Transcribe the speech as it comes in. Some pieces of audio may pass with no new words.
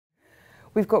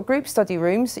We've got group study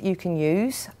rooms that you can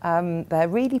use. They're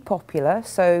really popular,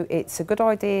 so it's a good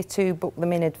idea to book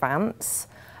them in advance.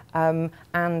 And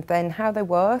then how they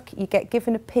work, you get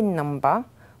given a PIN number,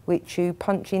 which you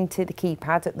punch into the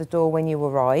keypad at the door when you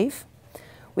arrive.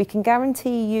 We can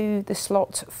guarantee you the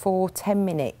slot for 10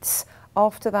 minutes.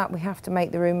 After that, we have to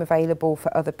make the room available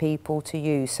for other people to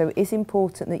use. So it is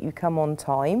important that you come on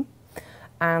time.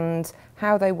 And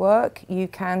how they work, you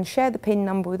can share the PIN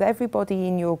number with everybody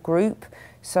in your group.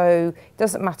 So it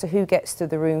doesn't matter who gets to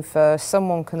the room first,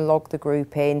 someone can log the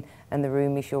group in and the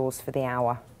room is yours for the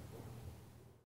hour.